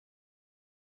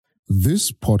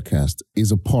This podcast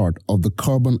is a part of the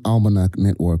Carbon Almanac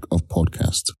network of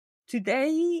podcasts.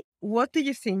 Today, what do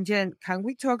you think, Jen? Can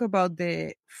we talk about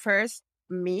the first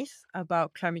myth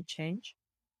about climate change?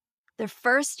 The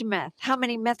first myth. How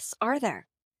many myths are there?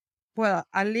 Well,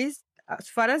 at least as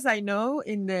far as I know,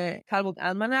 in the Carbon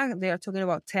Almanac, they are talking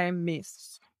about 10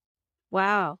 myths.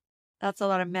 Wow, that's a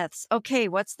lot of myths. Okay,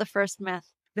 what's the first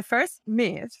myth? The first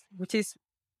myth, which is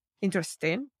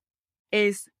interesting,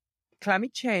 is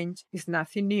climate change is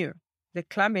nothing new. The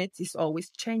climate is always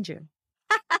changing.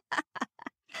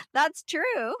 That's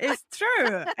true. It's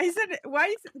true. Why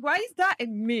is that a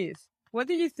myth? What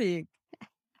do you think?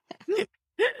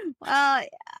 Well,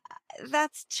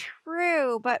 that's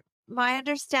true, but my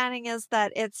understanding is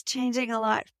that it's changing a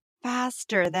lot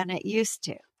faster than it used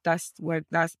to. That's where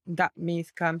that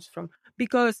myth comes from.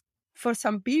 Because for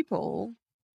some people,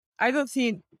 I don't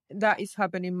think that is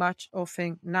happening much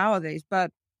often nowadays.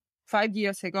 But 5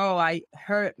 years ago, I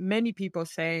heard many people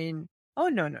saying, oh,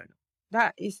 no.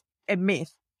 That is a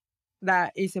myth.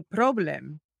 That is a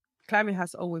problem. Climate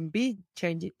has always been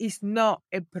changing. It's not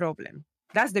a problem.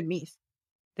 That's the myth.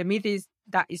 The myth is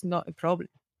that is not a problem.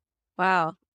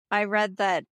 Wow. I read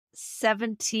that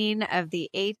 17 of the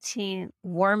 18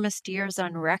 warmest years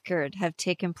on record have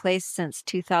taken place since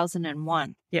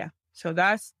 2001. Yeah. So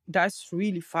that's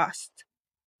really fast.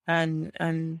 And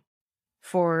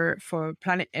for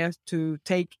planet Earth to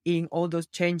take in all those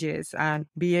changes and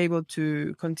be able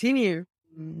to continue,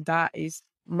 that is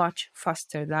much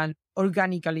faster than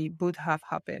organically would have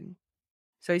happened.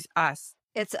 So it's us.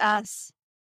 It's us.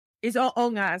 It's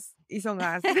on us. It's on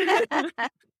us.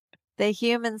 The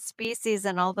human species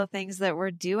and all the things that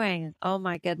we're doing. Oh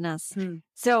my goodness. Hmm.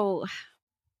 So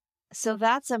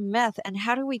that's a myth. And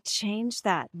how do we change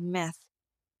that myth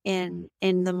in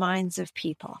the minds of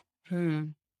people?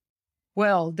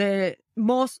 Well, the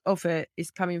most of it is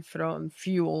coming from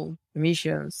fuel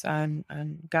emissions and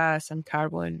gas and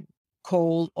carbon,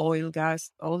 coal, oil, gas.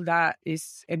 All that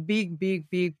is a big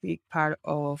part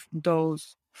of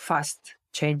those fast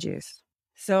changes.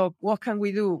 So what can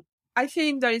we do? I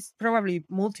think there is probably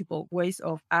multiple ways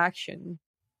of action.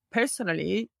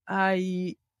 Personally,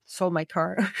 I sold my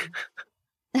car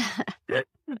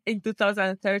in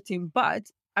 2013, but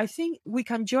I think we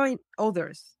can join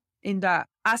others in that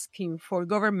asking for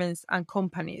governments and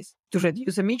companies to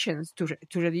reduce emissions, to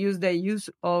reduce the use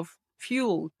of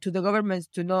fuel, to the governments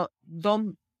to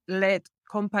don't let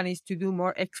companies to do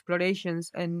more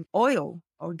explorations in oil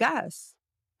or gas,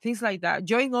 things like that.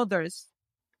 Join others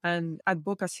and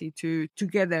advocacy to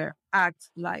together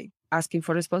act like asking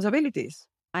for responsibilities.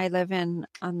 I live on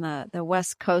the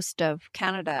west coast of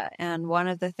Canada, and one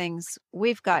of the things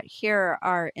we've got here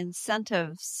are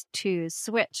incentives to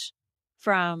switch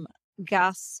from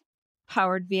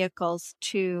gas-powered vehicles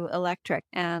to electric.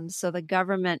 And so the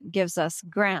government gives us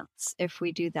grants if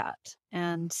we do that.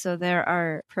 And so there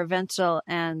are provincial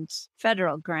and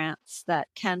federal grants that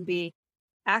can be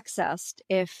accessed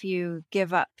if you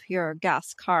give up your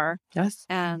gas car. Yes.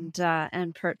 And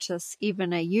purchase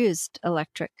even a used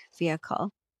electric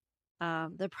vehicle.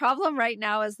 The problem right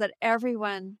now is that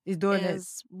everyone is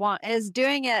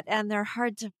doing it, and they're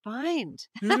hard to find.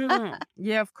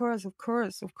 Yeah, of course.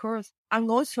 And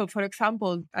also, for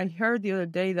example, I heard the other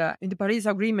day that in the Paris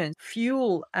Agreement,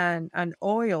 fuel and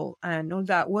oil and all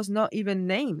that was not even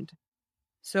named.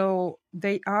 So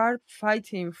they are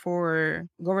fighting for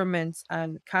governments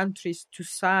and countries to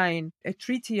sign a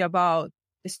treaty about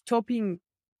stopping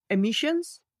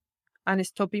emissions and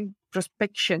stopping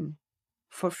prospection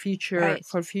for future. Right.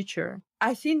 For future.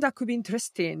 I think that could be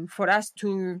interesting for us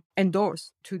to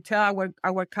endorse, to tell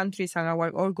our countries and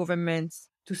our governments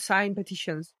to sign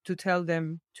petitions, to tell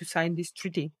them to sign this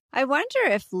treaty. I wonder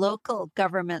if local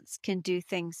governments can do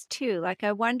things too. Like,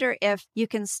 I wonder if you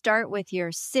can start with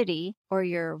your city or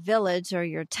your village or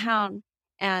your town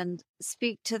and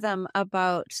speak to them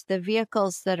about the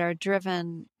vehicles that are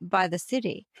driven by the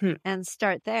city and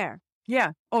start there.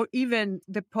 Yeah. Or even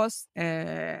the postal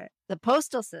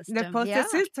system. The postal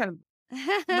system.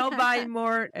 Not buy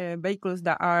more vehicles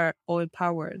that are oil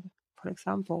powered, for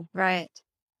example. Right.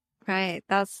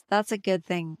 That's a good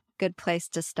thing. Good place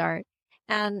to start.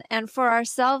 And for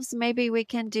ourselves, maybe we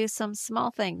can do some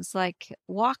small things like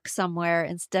walk somewhere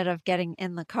instead of getting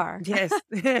in the car. Yes.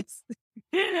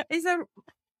 It's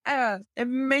an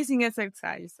amazing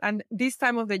exercise. And this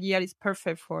time of the year is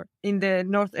perfect in the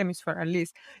North Hemisphere at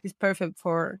least, it's perfect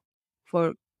for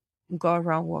go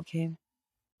around walking.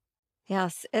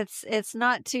 Yes, it's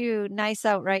not too nice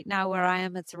out right now where I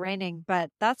am. It's raining, but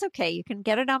that's okay. You can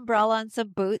get an umbrella and some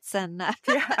boots and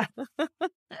Yeah.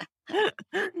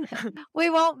 we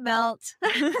won't melt.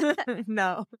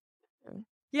 No.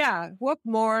 walk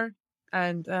more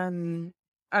and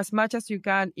as much as you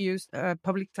can use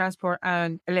public transport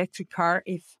and electric car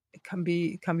if it can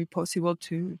be possible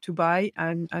to buy,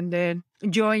 and then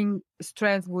join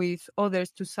strength with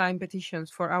others to sign petitions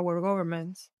for our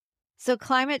governments. So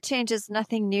climate change is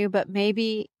nothing new, but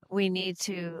maybe we need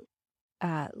to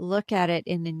look at it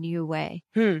in a new way.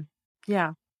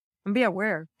 Yeah, and be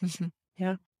aware.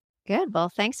 Yeah. Good. Well,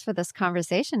 thanks for this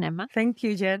conversation, Emma. Thank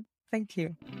you, Jen. Thank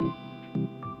you.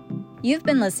 You've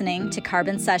been listening to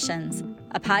Carbon Sessions,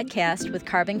 a podcast with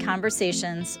carbon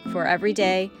conversations for every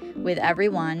day with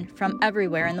everyone from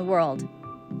everywhere in the world.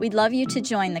 We'd love you to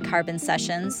join the Carbon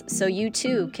Sessions so you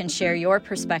too can share your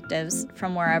perspectives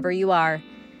from wherever you are.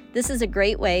 This is a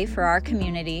great way for our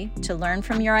community to learn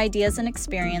from your ideas and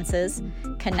experiences,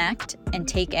 connect, and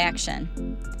take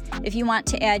action. If you want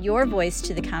to add your voice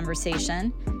to the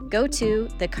conversation, go to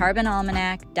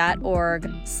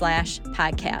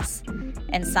thecarbonalmanac.org/podcasts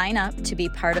and sign up to be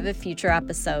part of a future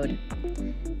episode.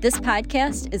 This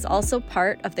podcast is also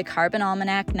part of the Carbon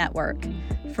Almanac Network.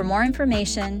 For more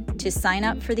information, to sign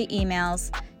up for the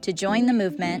emails, to join the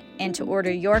movement, and to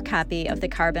order your copy of the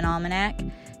Carbon Almanac,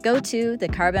 go to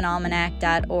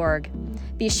thecarbonalmanac.org.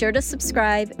 Be sure to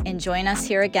subscribe and join us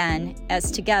here again,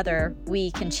 as together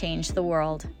we can change the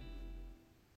world.